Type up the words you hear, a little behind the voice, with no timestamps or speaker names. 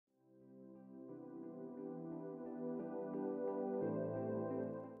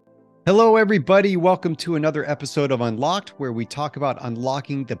Hello, everybody. Welcome to another episode of Unlocked, where we talk about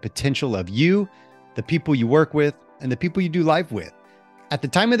unlocking the potential of you, the people you work with, and the people you do life with. At the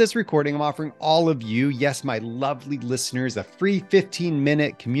time of this recording, I'm offering all of you, yes, my lovely listeners, a free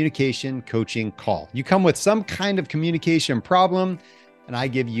 15-minute communication coaching call. You come with some kind of communication problem, and I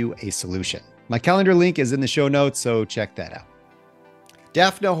give you a solution. My calendar link is in the show notes, so check that out.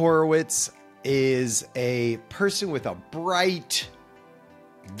 Daphna Horowitz is a person with a bright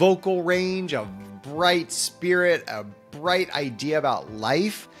vocal range, a bright spirit, a bright idea about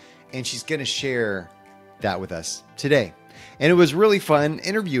life, and she's going to share that with us today. And it was really fun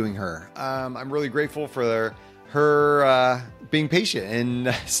interviewing her. I'm really grateful for her being patient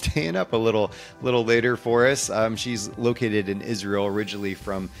and staying up a little later for us. She's located in Israel, originally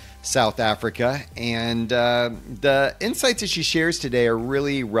from South Africa, and the insights that she shares today are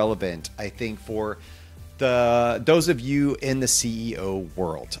really relevant, I think, for those of you in the CEO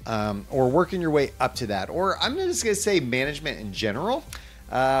world, or working your way up to that, or I'm just going to say management in general.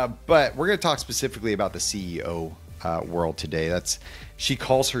 But we're going to talk specifically about the CEO world today. She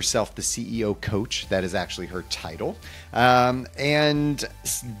calls herself the CEO coach. That is actually her title. And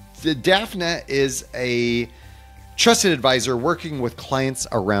Daphna is a trusted advisor working with clients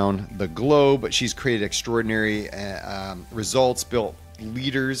around the globe. She's created extraordinary results, built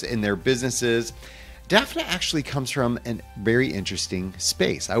leaders in their businesses. Daphna actually comes from a very interesting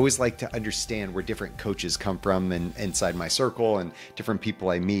space. I always like to understand where different coaches come from and inside my circle and different people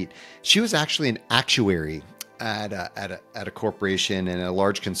I meet. She was actually an actuary at a corporation and a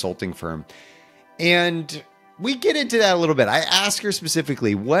large consulting firm. And we get into that a little bit. I ask her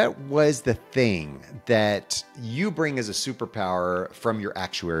specifically, what was the thing that you bring as a superpower from your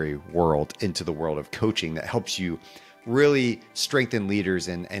actuary world into the world of coaching that helps you really strengthen leaders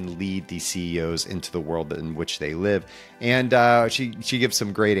and lead these CEOs into the world in which they live? And she gives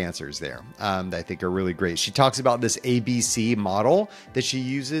some great answers there that I think are really great. She talks about this ABC model that she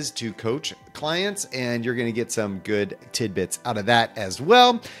uses to coach clients, and you're going to get some good tidbits out of that as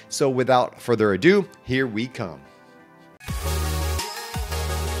well. So without further ado, here we come.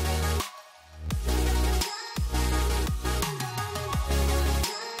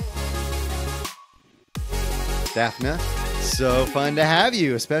 Daphna, so fun to have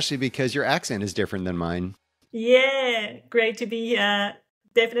you, especially because your accent is different than mine. Yeah, great to be here.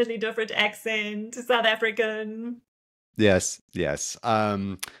 Definitely different accent, South African. Yes.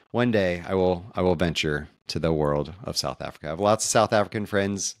 One day I will venture to the world of South Africa. I have lots of South African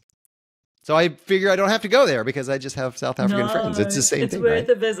friends, so I figure I don't have to go there because I just have South African friends. It's the same It's thing, worth right?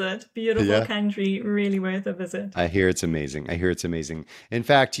 a visit. Beautiful Yeah. country, really worth a visit. I hear it's amazing. In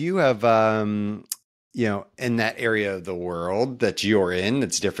fact, you have, in that area of the world that you're in,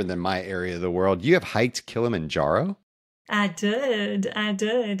 that's different than my area of the world, you have hiked Kilimanjaro. I did.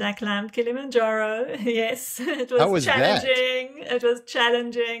 I climbed Kilimanjaro. Yes, it How was was that? challenging. It was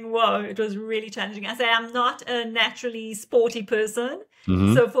challenging. Whoa, it was really challenging. I say I'm not a naturally sporty person.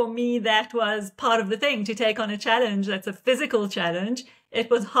 Hmm. So for me, that was part of the thing, to take on a challenge. That's a physical challenge. It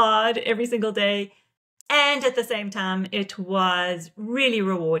was hard every single day. And at the same time, it was really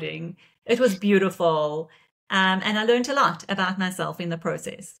rewarding. It was beautiful. And I learned a lot about myself in the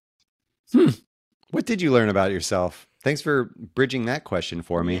process. What did you learn about yourself? Thanks for bridging that question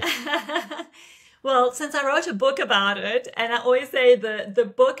for me. Yeah. Well, since I wrote a book about it, and I always say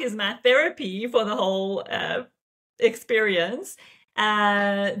the book is my therapy for the whole experience.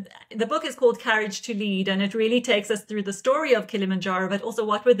 The book is called Courage to Lead, and it really takes us through the story of Kilimanjaro, but also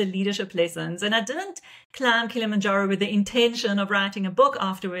what were the leadership lessons. And I didn't climb Kilimanjaro with the intention of writing a book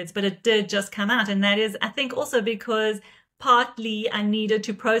afterwards, but it did just come out. And that is, I think, also because partly I needed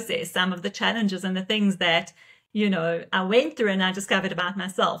to process some of the challenges and the things that, I went through and I discovered about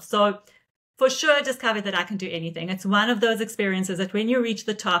myself. So for sure, I discovered that I can do anything. It's one of those experiences that when you reach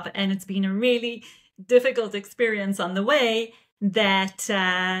the top, and it's been a really difficult experience on the way, that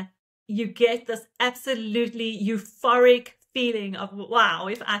you get this absolutely euphoric feeling of, wow,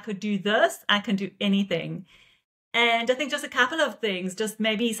 if I could do this, I can do anything. And I think just a couple of things, just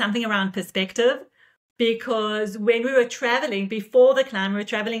maybe something around perspective, because when we were traveling before the climb, we were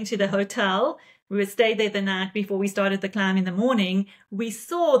traveling to the hotel. We stayed there the night before we started the climb in the morning. We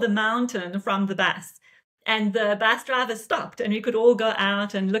saw the mountain from the bus. And the bus driver stopped, and we could all go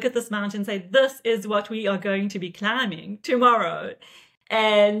out and look at this mountain and say, this is what we are going to be climbing tomorrow.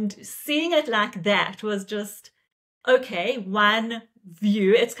 And seeing it like that was just, okay, one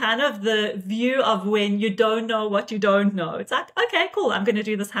view. It's kind of the view of when you don't know what you don't know. It's like, okay, cool, I'm going to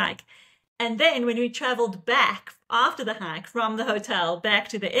do this hike. And then when we traveled back after the hike from the hotel back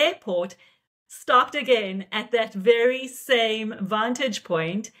to the airport, stopped again at that very same vantage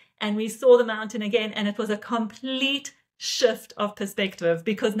point and we saw the mountain again, and it was a complete shift of perspective,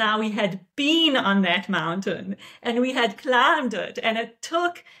 because now we had been on that mountain and we had climbed it, and it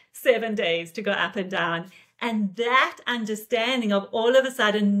took 7 days to go up and down. And that understanding of all of a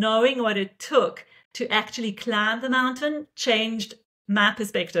sudden knowing what it took to actually climb the mountain changed my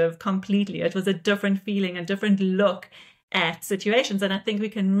perspective completely. It was a different feeling, a different look at situations. And I think we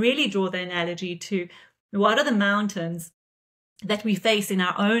can really draw the analogy to what are the mountains that we face in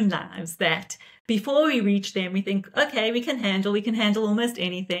our own lives that before we reach them, we think, okay, we can handle almost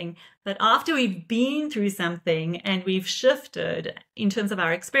anything. But after we've been through something and we've shifted in terms of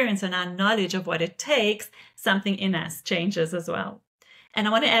our experience and our knowledge of what it takes, something in us changes as well. And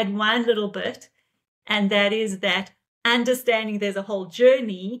I want to add one little bit, and that is that understanding there's a whole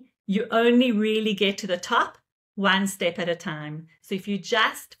journey, you only really get to the top one step at a time. So if you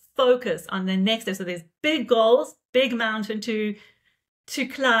just focus on the next step, so there's big goals, big mountain to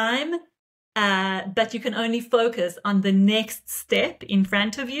climb, but you can only focus on the next step in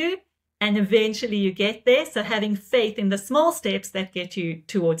front of you, and eventually you get there. So having faith in the small steps that get you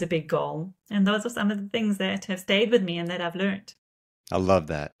towards a big goal. And those are some of the things that have stayed with me and that I've learned. I love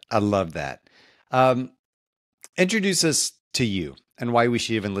that. I love that. Introduce us to you and why we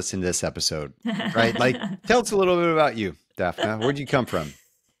should even listen to this episode, right? Like, tell us a little bit about you, Daphna. Where'd you come from?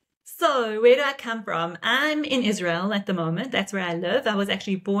 So where do I come from? I'm in Israel at the moment. That's where I live. I was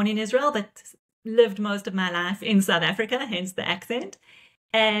actually born in Israel, but lived most of my life in South Africa, hence the accent.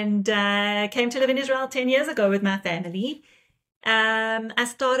 And came to live in Israel 10 years ago with my family. I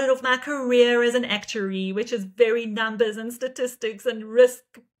started off my career as an actuary, which is very numbers and statistics and risk,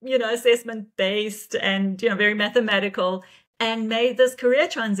 assessment based and, very mathematical, and made this career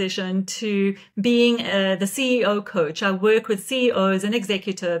transition to being the CEO coach. I work with CEOs and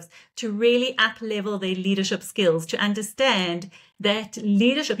executives to really up-level their leadership skills, to understand that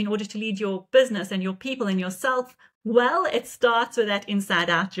leadership, in order to lead your business and your people and yourself well, it starts with that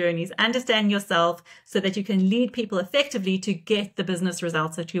inside-out journeys. Understand yourself so that you can lead people effectively to get the business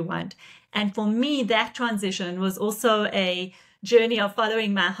results that you want. And for me, that transition was also a journey of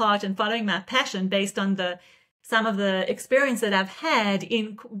following my heart and following my passion based on some of the experience that I've had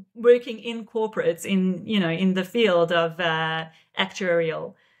in working in corporates in the field of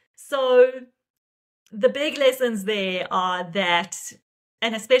actuarial. So the big lessons there are that,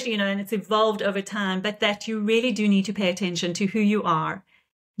 and especially, and it's evolved over time, but that you really do need to pay attention to who you are,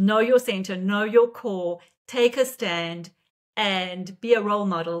 know your center, know your core, take a stand, and be a role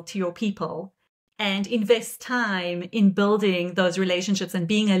model to your people, and invest time in building those relationships and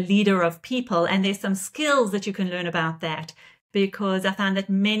being a leader of people. And there's some skills that you can learn about that, because I found that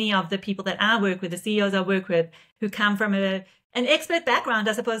many of the people that I work with, the CEOs I work with, who come from an expert background,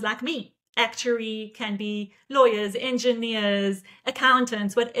 I suppose, like me. Actuary can be lawyers, engineers,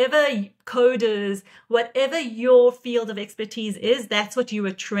 accountants, whatever, coders, whatever your field of expertise is, that's what you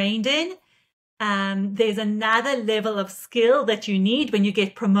were trained in. There's another level of skill that you need when you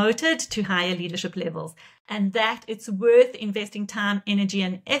get promoted to higher leadership levels. And that it's worth investing time, energy,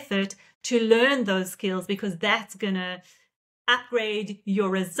 and effort to learn those skills, because that's going to upgrade your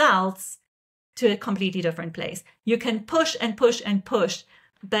results to a completely different place. You can push and push and push,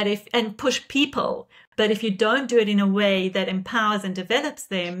 and push people. But if you don't do it in a way that empowers and develops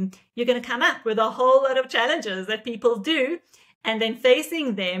them, you're going to come up with a whole lot of challenges that people do. And then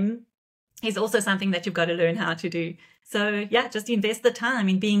facing them is also something that you've got to learn how to do. So yeah, just invest the time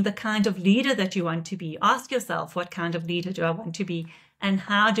in being the kind of leader that you want to be. Ask yourself, what kind of leader do I want to be? And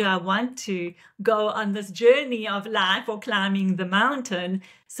how do I want to go on this journey of life or climbing the mountain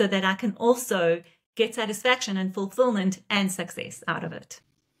so that I can also get satisfaction and fulfillment and success out of it?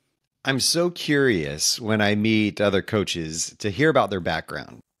 I'm so curious when I meet other coaches to hear about their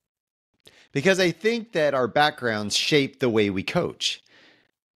background, because I think that our backgrounds shape the way we coach.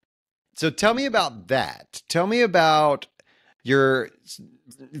 So tell me about that. Tell me about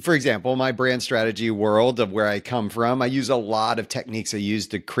for example, my brand strategy world of where I come from. I use a lot of techniques I use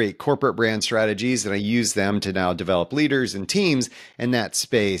to create corporate brand strategies, and I use them to now develop leaders and teams in that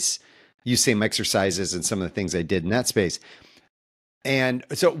space. Use same exercises and some of the things I did in that space. And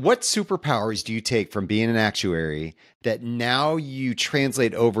so what superpowers do you take from being an actuary that now you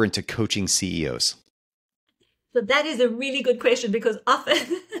translate over into coaching CEOs? So that is a really good question, because often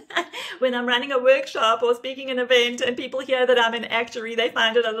when I'm running a workshop or speaking an event and people hear that I'm an actuary, they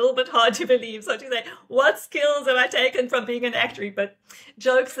find it a little bit hard to believe. So to say, what skills have I taken from being an actuary? But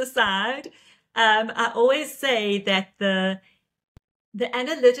jokes aside, I always say that the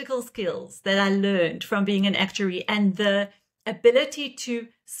analytical skills that I learned from being an actuary and the ability to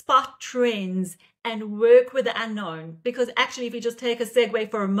spot trends, and work with the unknown. Because actually, if you just take a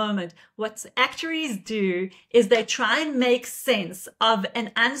segue for a moment, what actuaries do is they try and make sense of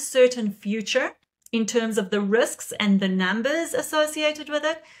an uncertain future in terms of the risks and the numbers associated with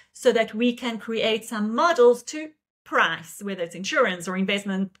it, so that we can create some models to price, whether it's insurance or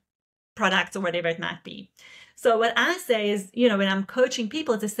investment products or whatever it might be. So what I say is, when I'm coaching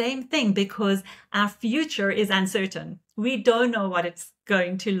people, it's the same thing, because our future is uncertain. We don't know what it's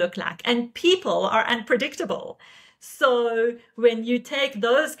going to look like, and people are unpredictable. So when you take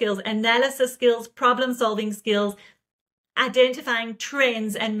those skills, analysis skills, problem solving skills, identifying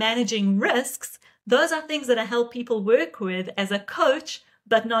trends and managing risks, those are things that I help people work with as a coach,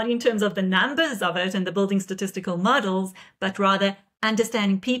 but not in terms of the numbers of it and the building statistical models, but rather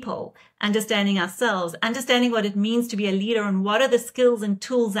understanding people, understanding ourselves, understanding what it means to be a leader, and what are the skills and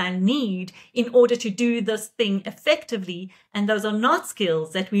tools I need in order to do this thing effectively. And those are not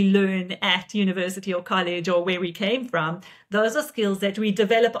skills that we learn at university or college or where we came from. Those are skills that we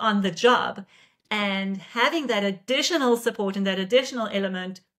develop on the job. And having that additional support and that additional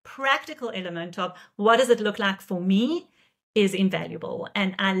element, practical element of what does it look like for me, is invaluable.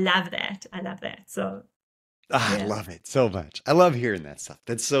 And I love that. I love that. So I love it so much. I love hearing that stuff.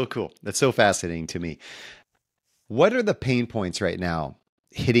 That's so cool. That's so fascinating to me. What are the pain points right now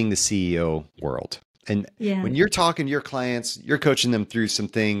hitting the CEO world? And when you're talking to your clients, you're coaching them through some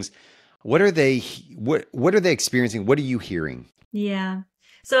things. What are they experiencing? What are you hearing? Yeah.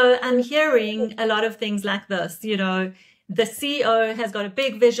 So I'm hearing a lot of things like this, the CEO has got a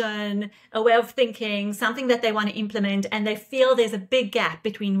big vision, a way of thinking, something that they want to implement, and they feel there's a big gap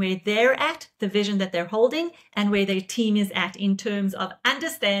between where they're at, the vision that they're holding, and where their team is at in terms of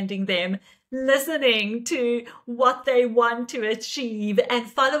understanding them, listening to what they want to achieve,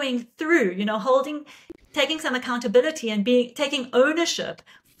 and following through, taking some accountability and taking ownership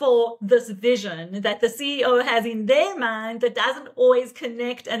for this vision that the CEO has in their mind that doesn't always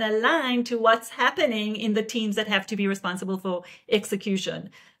connect and align to what's happening in the teams that have to be responsible for execution.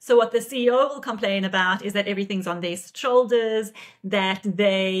 So what the CEO will complain about is that everything's on their shoulders, that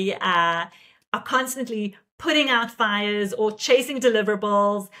they are constantly putting out fires or chasing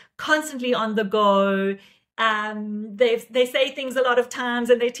deliverables, constantly on the go. They say things a lot of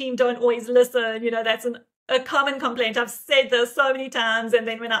times and their team don't always listen. That's a common complaint. I've said this so many times, and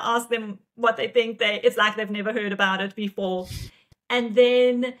then when I ask them what they think, it's like they've never heard about it before. And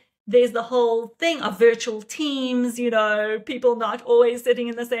then there's the whole thing of virtual teams, people not always sitting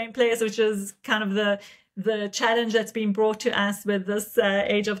in the same place, which is kind of the challenge that's been brought to us with this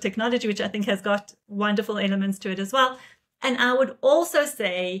age of technology, which I think has got wonderful elements to it as well. And I would also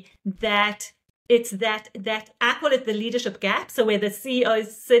say that it's that I call it the leadership gap. So where the CEO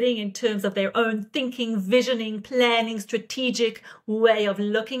is sitting in terms of their own thinking, visioning, planning, strategic way of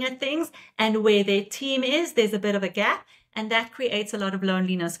looking at things, and where their team is, there's a bit of a gap. And that creates a lot of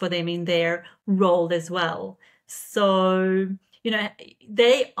loneliness for them in their role as well. So,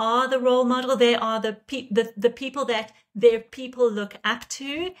 they are the role model. They are the people that their people look up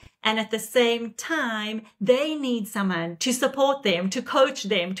to. And at the same time, they need someone to support them, to coach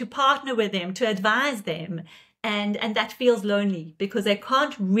them, to partner with them, to advise them. And that feels lonely because they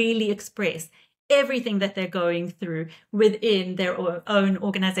can't really express everything that they're going through within their own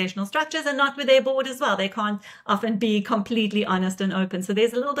organizational structures, and not with their board as well. They can't often be completely honest and open. So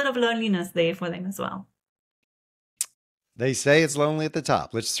there's a little bit of loneliness there for them as well. They say it's lonely at the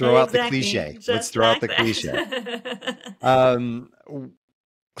top. Let's throw out the cliche. Let's throw out the cliche.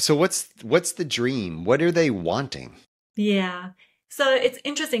 So what's the dream? What are they wanting? Yeah. So it's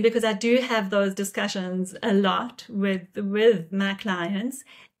interesting because I do have those discussions a lot with my clients.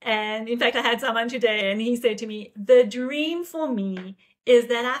 And in fact, I had someone today and he said to me, the dream for me is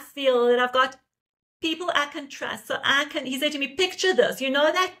that I feel that I've got people I can trust. So he said to me, picture this,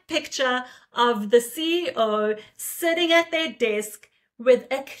 that picture of the CEO sitting at their desk with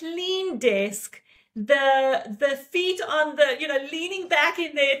a clean desk, the feet on leaning back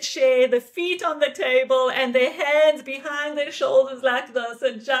in their chair, the feet on the table and their hands behind their shoulders like this,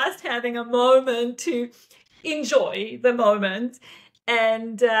 and just having a moment to enjoy the moment.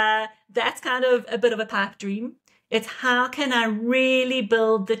 And that's kind of a bit of a pipe dream. It's how can I really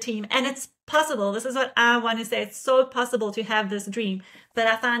build the team? And it's possible. This is what I want to say. It's so possible to have this dream. But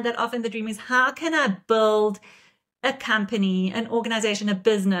I find that often the dream is how can I build a company, an organization, a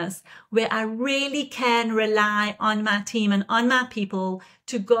business where I really can rely on my team and on my people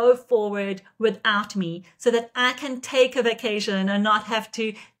to go forward without me, so that I can take a vacation and not have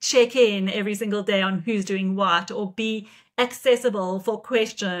to check in every single day on who's doing what, or be accessible for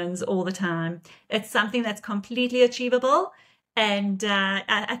questions all the time. It's something that's completely achievable. And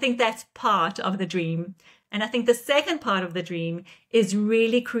I think that's part of the dream. And I think the second part of the dream is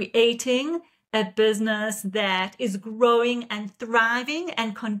really creating a business that is growing and thriving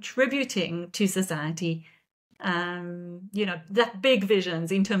and contributing to society. That big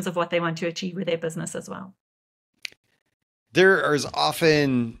visions in terms of what they want to achieve with their business as well. There is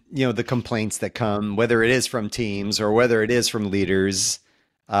often, the complaints that come, whether it is from teams or whether it is from leaders,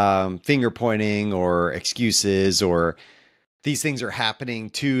 finger pointing or excuses, or these things are happening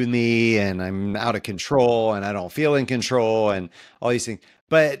to me and I'm out of control and I don't feel in control and all these things.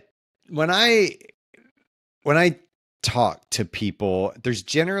 But when I talk to people, there's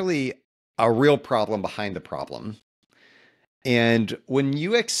generally a real problem behind the problem. And when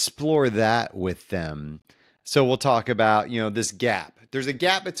you explore that with them, so we'll talk about, this gap. There's a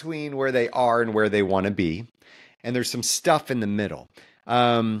gap between where they are and where they want to be. And there's some stuff in the middle.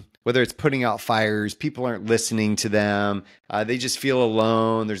 Whether it's putting out fires, people aren't listening to them. They just feel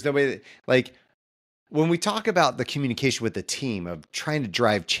alone. There's nobody when we talk about the communication with the team of trying to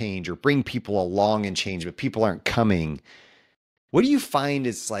drive change or bring people along in change, but people aren't coming. What do you find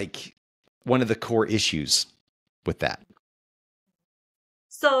is like one of the core issues with that?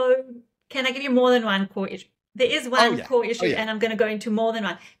 So can I give you more than one core issue? There is one core issue, and I'm going to go into more than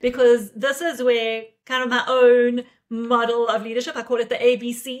one, because this is where kind of my own model of leadership, I call it the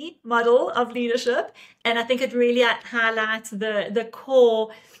ABC model of leadership. And I think it really highlights the core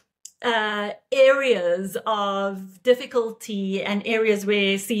areas of difficulty and areas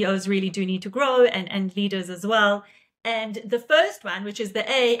where CEOs really do need to grow, and leaders as well. And the first one, which is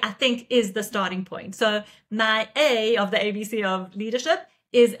the A, I think is the starting point. So my A of the ABC of leadership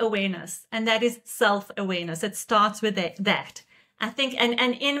is awareness, and that is self-awareness. It starts with that. I think,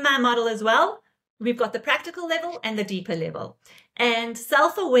 and in my model as well, we've got the practical level and the deeper level. And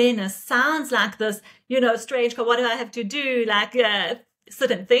self-awareness sounds like this, strange, what do I have to do? Like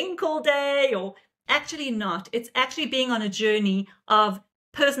sit and think all day, or actually not. It's actually being on a journey of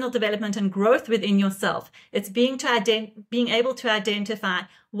personal development and growth within yourself. It's being able to identify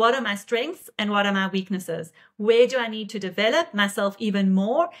what are my strengths and what are my weaknesses. Where do I need to develop myself even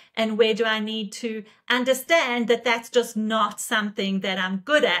more? And where do I need to understand that that's just not something that I'm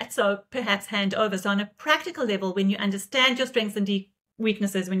good at? So perhaps hand over. So on a practical level, when you understand your strengths and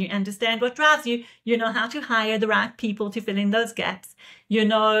weaknesses, when you understand what drives you, you know how to hire the right people to fill in those gaps. You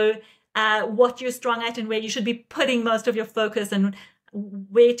know what you're strong at and where you should be putting most of your focus and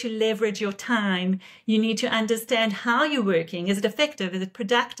where to leverage your time. You need to understand how you're working. Is it effective? Is it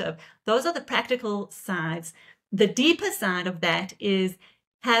productive? Those are the practical sides. The deeper side of that is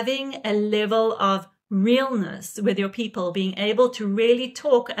having a level of realness with your people, being able to really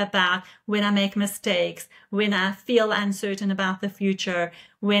talk about when I make mistakes, when I feel uncertain about the future,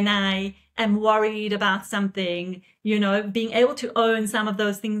 when I am worried about something, being able to own some of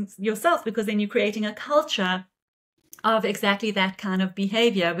those things yourself, because then you're creating a culture of exactly that kind of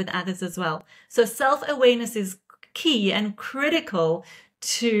behavior with others as well. So self-awareness is key and critical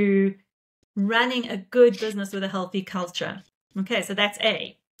to running a good business with a healthy culture. Okay, so that's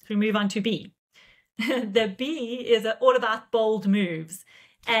A. So we move on to B. The B is all about bold moves.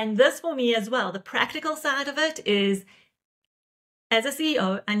 And this for me as well, the practical side of it is, as a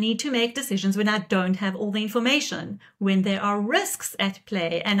CEO, I need to make decisions when I don't have all the information, when there are risks at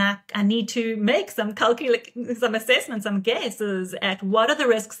play, and I need to make some assessments, some guesses at what are the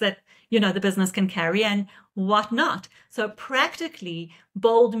risks that, the business can carry and what not. So practically,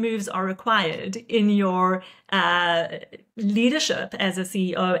 bold moves are required in your leadership as a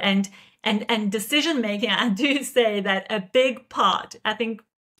CEO and decision making. I do say that a big part, I think,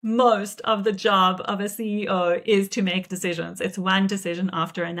 most of the job of a CEO is to make decisions. It's one decision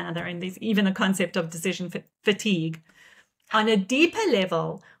after another. And there's even a concept of decision fatigue. On a deeper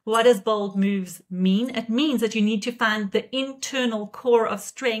level, what does bold moves mean? It means that you need to find the internal core of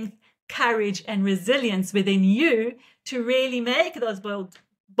strength, courage, and resilience within you to really make those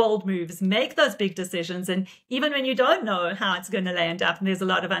bold moves, make those big decisions. And even when you don't know how it's going to land up, and there's a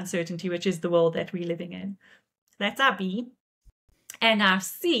lot of uncertainty, which is the world that we're living in. That's our B. And our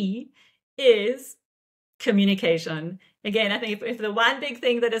C is communication. Again, I think if the one big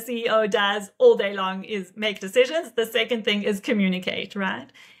thing that a CEO does all day long is make decisions, the second thing is communicate, right?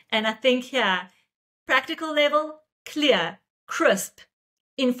 And I think here, practical level, clear, crisp,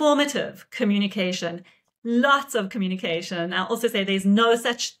 informative communication, lots of communication. I'll also say there's no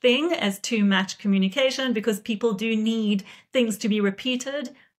such thing as too much communication, because people do need things to be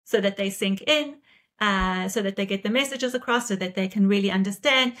repeated so that they sink in. So that they get the messages across, so that they can really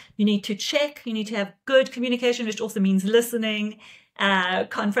understand. You need to check. You need to have good communication, which also means listening.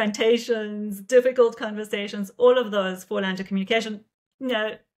 confrontations, difficult conversations, all of those fall under communication.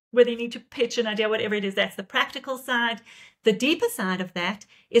 Whether you need to pitch an idea, whatever it is, that's the practical side. The deeper side of that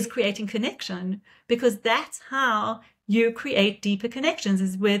is creating connection, because that's how you create deeper connections,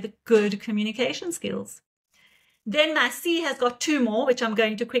 is with good communication skills. Then my C has got two more, which I'm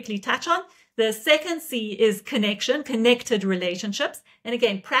going to quickly touch on. The second C is connection, connected relationships. And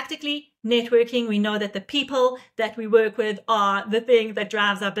again, practically networking, we know that the people that we work with are the thing that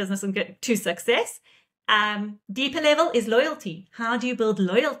drives our business to success. Deeper level is loyalty. How do you build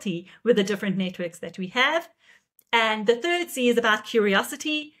loyalty with the different networks that we have? And the third C is about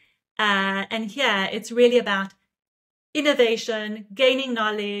curiosity. And here it's really about innovation, gaining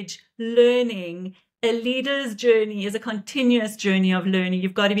knowledge, learning. A leader's journey is a continuous journey of learning.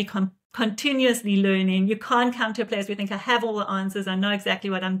 You've got to be continuously learning. You can't come to a place where you think, I have all the answers, I know exactly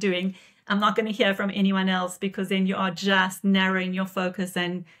what I'm doing, I'm not going to hear from anyone else, because then you are just narrowing your focus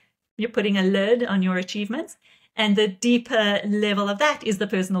and you're putting a lid on your achievements. And the deeper level of that is the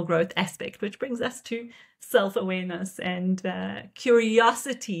personal growth aspect, which brings us to self-awareness and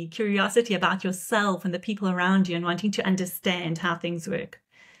curiosity about yourself and the people around you, and wanting to understand how things work.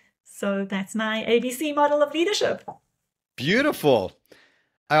 So that's my ABC model of leadership. Beautiful.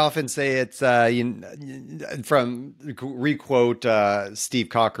 I often say it's from requote Steve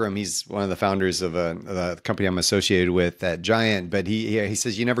Cockram. He's one of the founders of a company I'm associated with at Giant. But he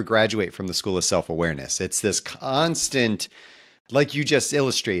says you never graduate from the school of self-awareness. It's this constant, like you just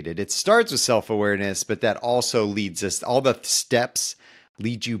illustrated. It starts with self-awareness, but that also leads us, all the steps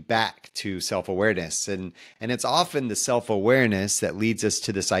lead you back to self-awareness. And it's often the self-awareness that leads us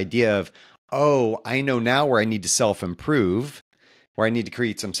to this idea of, oh, I know now where I need to self-improve, where I need to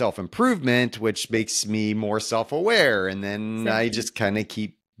create some self-improvement, which makes me more self-aware. And then I just kind of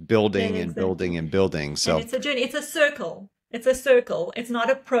keep building and building and building. So and it's a journey. It's a circle. It's a circle. It's not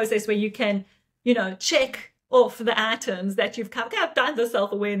a process where you can, check off the items that you've covered. Okay, I've done the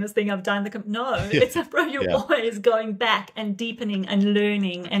self-awareness thing. I've done no, it's you're always going back and deepening and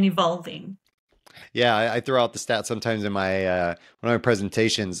learning and evolving. Yeah, I throw out the stat sometimes in my one of my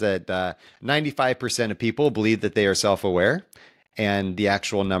presentations that 95% of people believe that they are self-aware, and the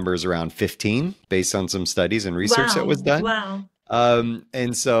actual number is around 15 based on some studies and research that was done. Wow.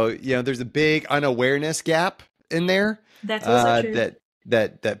 And so, there's a big unawareness gap in there. That's also true.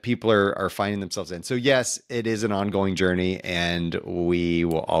 That people are finding themselves in. So yes, it is an ongoing journey, and we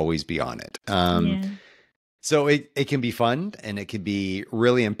will always be on it. So it can be fun, and it can be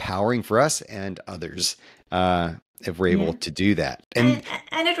really empowering for us and others if we're able to do that. And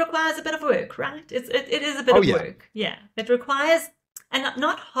it requires a bit of work, right? It is a bit of work. Yeah, it requires, and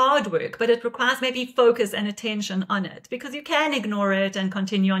not hard work, but it requires maybe focus and attention on it, because you can ignore it and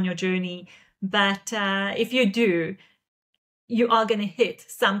continue on your journey. But if you do, you are going to hit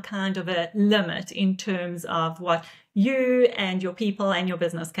some kind of a limit in terms of what you and your people and your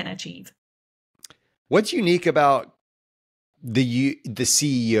business can achieve. What's unique about the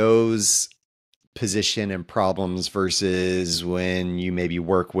CEO's position and problems versus when you maybe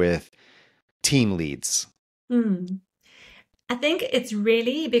work with team leads? I think it's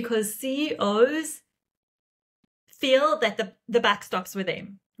really because CEOs feel that the buck stops with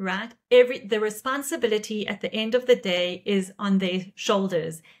them. Right? The responsibility at the end of the day is on their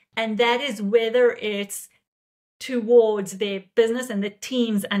shoulders. And that is whether it's towards their business and the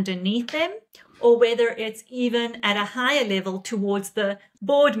teams underneath them, or whether it's even at a higher level towards the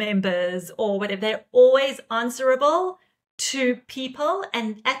board members or whatever. They're always answerable to people.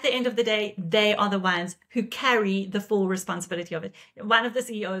 And at the end of the day, they are the ones who carry the full responsibility of it. One of the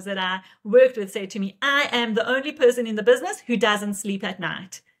CEOs that I worked with said to me, I am the only person in the business who doesn't sleep at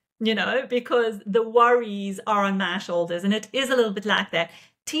night. Because the worries are on my shoulders. And it is a little bit like that.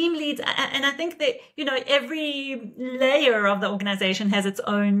 Team leads, and I think that, every layer of the organization has its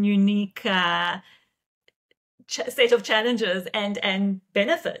own unique set of challenges and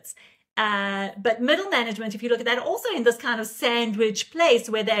benefits. But middle management, if you look at that, also in this kind of sandwich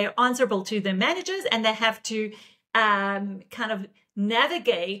place where they are answerable to the managers, and they have to kind of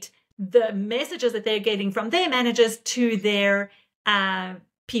navigate the messages that they're getting from their managers to their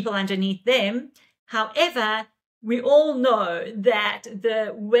people underneath them. However, we all know that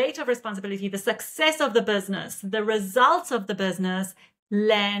the weight of responsibility, the success of the business, the results of the business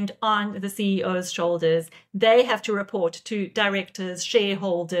land on the CEO's shoulders. They have to report to directors,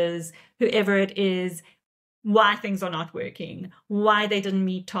 shareholders, whoever it is, why things are not working, why they didn't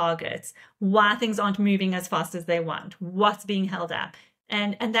meet targets, why things aren't moving as fast as they want, what's being held up.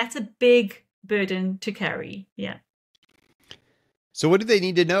 And that's a big burden to carry. Yeah. So what do they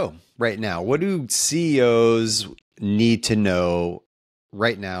need to know right now? What do CEOs need to know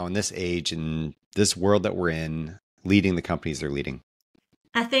right now in this age and this world that we're in, leading the companies they're leading?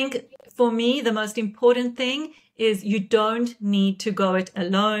 I think for me, the most important thing is you don't need to go it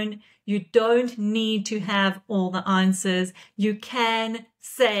alone. You don't need to have all the answers. You can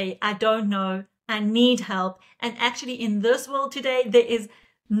say, I don't know, I need help. And actually in this world today, there is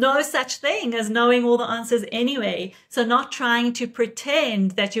no such thing as knowing all the answers anyway. So not trying to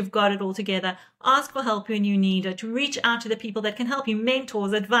pretend that you've got it all together. Ask for help when you need it. Reach out to the people that can help you,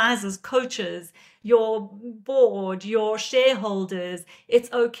 mentors, advisors, coaches, your board, your shareholders.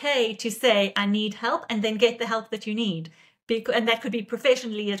 It's okay to say, I need help, and then get the help that you need. And that could be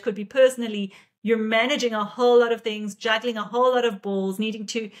professionally, it could be personally. You're managing a whole lot of things, juggling a whole lot of balls, needing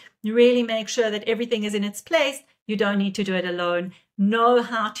to really make sure that everything is in its place. You don't need to do it alone. Know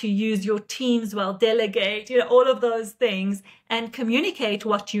how to use your teams well, delegate, all of those things, and communicate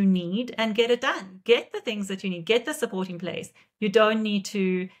what you need and get it done. Get the things that you need, get the support in place. You don't need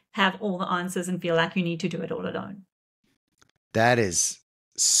to have all the answers and feel like you need to do it all alone. That is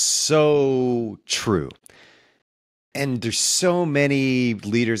so true. And there's so many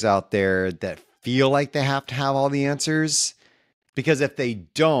leaders out there that feel like they have to have all the answers, because if they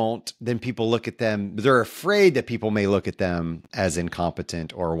don't, then people look at them, they're afraid that people may look at them as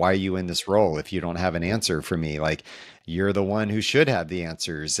incompetent, or why are you in this role if you don't have an answer for me? Like, you're the one who should have the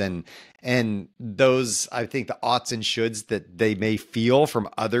answers. And those, I think the oughts and shoulds that they may feel from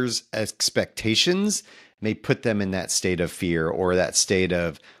others' expectations may put them in that state of fear, or that state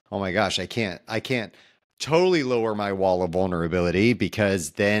of, oh my gosh, I can't totally lower my wall of vulnerability,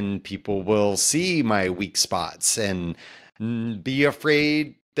 because then people will see my weak spots and be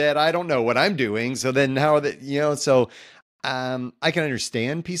afraid that I don't know what I'm doing. So then how are they, so I can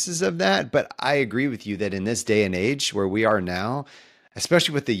understand pieces of that, but I agree with you that in this day and age where we are now,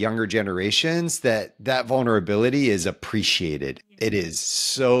 especially with the younger generations, that vulnerability is appreciated. It is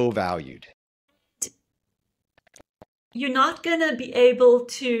so valued. You're not going to be able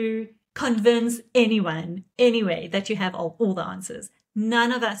to convince anyone anyway that you have all the answers.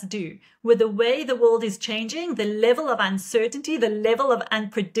 None of us do. With the way the world is changing, the level of uncertainty, the level of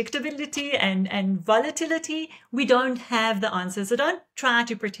unpredictability and volatility, we don't have the answers. So don't try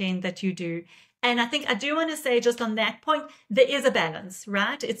to pretend that you do. And I think I do want to say, just on that point, there is a balance,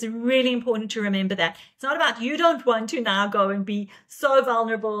 right? It's really important to remember that. It's not about, you don't want to now go and be so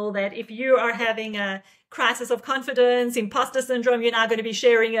vulnerable that if you are having a crisis of confidence, imposter syndrome, you're now going to be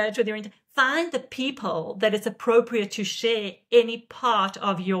sharing it with your... Find the people that it's appropriate to share any part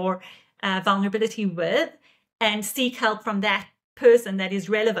of your vulnerability with, and seek help from that person that is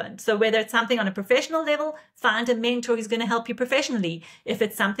relevant. So whether it's something on a professional level, find a mentor who's going to help you professionally. If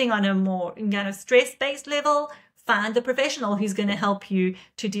it's something on a more stress-based level, find the professional who's going to help you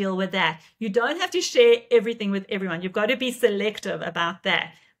to deal with that. You don't have to share everything with everyone. You've got to be selective about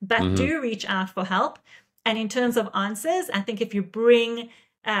that. But do reach out for help. And in terms of answers, I think if you bring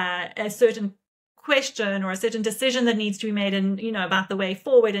a certain question or a certain decision that needs to be made, and about the way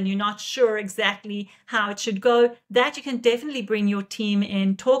forward, and you're not sure exactly how it should go, that you can definitely bring your team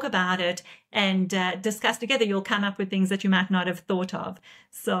in, talk about it, and discuss together. You'll come up with things that you might not have thought of.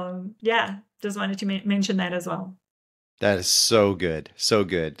 So yeah, just wanted to mention that as well. That is so good. So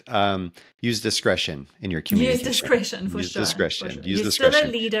good. Use discretion in your communication. Use discretion, for sure. Use discretion. You're still a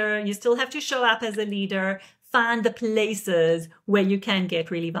leader. You still have to show up as a leader. Find the places where you can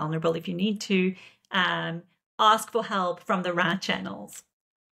get really vulnerable if you need to. Ask for help from the right channels.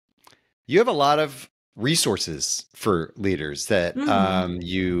 You have a lot of resources for leaders that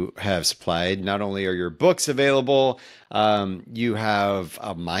you have supplied. Not only are your books available, you have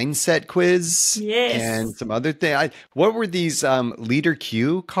a mindset quiz and some other thing. What were these leader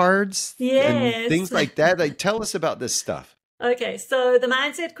cue cards and things like that? Like, tell us about this stuff. Okay, so the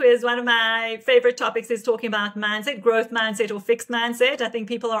mindset quiz, one of my favorite topics is talking about mindset, growth mindset or fixed mindset. I think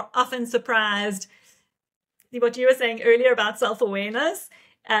people are often surprised. What you were saying earlier about self-awareness,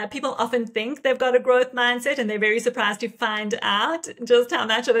 people often think they've got a growth mindset, and they're very surprised to find out just how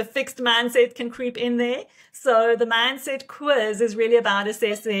much of a fixed mindset can creep in there. So the mindset quiz is really about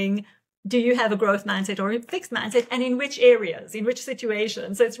assessing, do you have a growth mindset or a fixed mindset, and in which areas, in which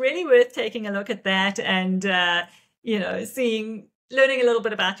situations? So it's really worth taking a look at that and, learning a little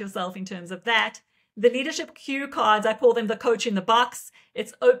bit about yourself in terms of that. The leadership cue cards, I call them the coach in the box.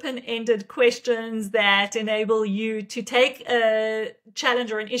 It's open-ended questions that enable you to take a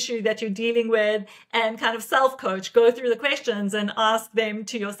challenge or an issue that you're dealing with and kind of self-coach, go through the questions and ask them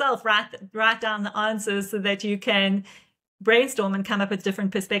to yourself, write down the answers so that you can brainstorm and come up with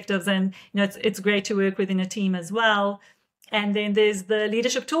different perspectives. And, it's great to work within a team as well. And then there's the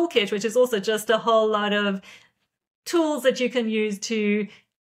leadership toolkit, which is also just a whole lot of tools that you can use to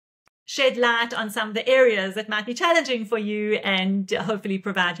shed light on some of the areas that might be challenging for you and hopefully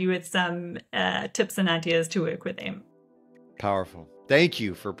provide you with some tips and ideas to work with them. Powerful. Thank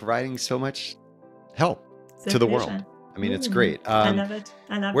you for providing so much help to the world. I mean, it's great. I love it.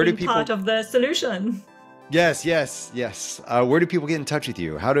 I love being part of the solution. Yes. Where do people get in touch with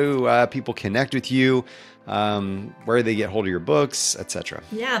you? How do people connect with you? Where do they get hold of your books, etc.?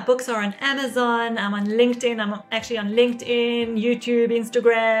 Yeah, books are on Amazon. I'm on LinkedIn. I'm actually on LinkedIn, YouTube,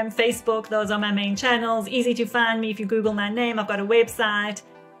 Instagram, Facebook. Those are my main channels. Easy to find me if you Google my name. I've got a website.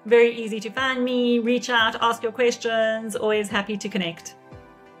 Very easy to find me. Reach out, ask your questions. Always happy to connect.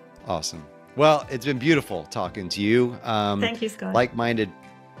 Awesome. Well, it's been beautiful talking to you. Thank you, Skot. Like-minded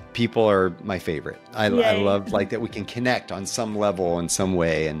people are my favorite. I love like that we can connect on some level in some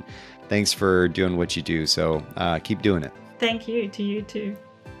way. And thanks for doing what you do. So keep doing it. Thank you. To you too.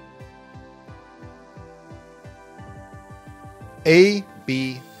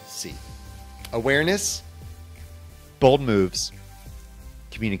 ABC. Awareness, bold moves,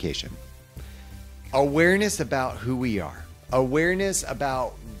 communication. Awareness about who we are. Awareness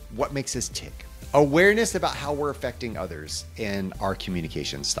about what makes us tick. Awareness about how we're affecting others in our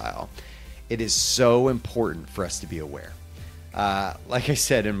communication style. It is so important for us to be aware. Like I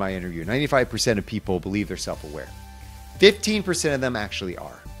said in my interview, 95% of people believe they're self-aware. 15% of them actually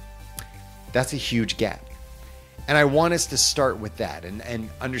are. That's a huge gap. And I want us to start with that and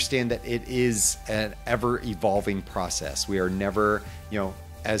understand that it is an ever-evolving process. We are never,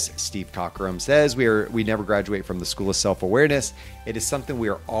 as Steve Cockrum says, we never graduate from the school of self-awareness. It is something we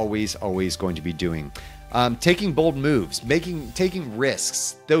are always going to be doing. Taking bold moves, taking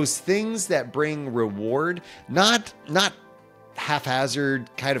risks, those things that bring reward, not haphazard,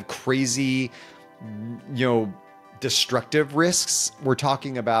 kind of crazy, destructive risks. We're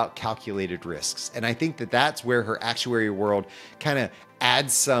talking about calculated risks. And I think that that's where her actuary world kind of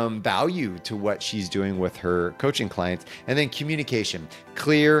adds some value to what she's doing with her coaching clients. And then communication,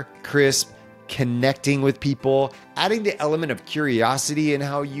 clear, crisp, connecting with people, adding the element of curiosity in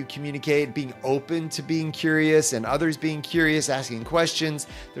how you communicate, being open to being curious and others being curious, asking questions.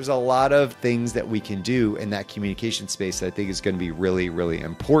 There's a lot of things that we can do in that communication space that I think is going to be really, really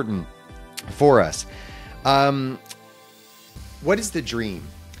important for us. What is the dream?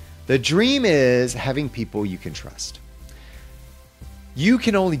 The dream is having people you can trust. You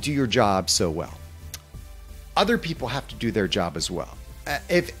can only do your job so well. Other people have to do their job as well.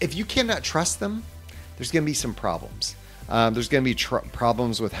 If you cannot trust them, there's going to be some problems. There's going to be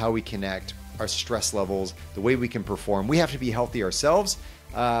problems with how we connect, our stress levels, the way we can perform. We have to be healthy ourselves,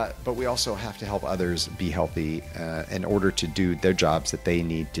 but we also have to help others be healthy in order to do their jobs that they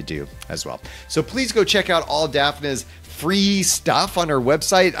need to do as well. So please go check out all Daphna's free stuff on her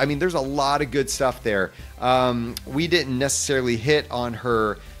website. I mean, there's a lot of good stuff there. We didn't necessarily hit on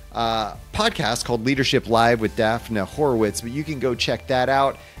her podcast called Leadership Live with Daphna Horowitz, but you can go check that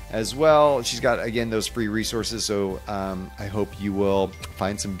out as well. She's got, again, those free resources. So I hope you will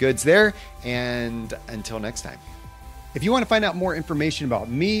find some goods there. And until next time. If you want to find out more information about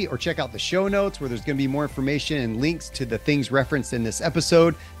me or check out the show notes where there's going to be more information and links to the things referenced in this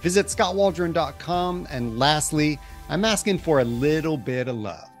episode, visit skotwaldron.com. And lastly, I'm asking for a little bit of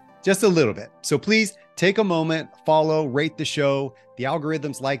love, just a little bit. So please take a moment, follow, rate the show. The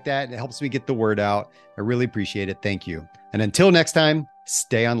algorithms like that. It helps me get the word out. I really appreciate it. Thank you. And until next time,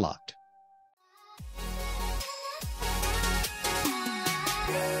 stay unlocked.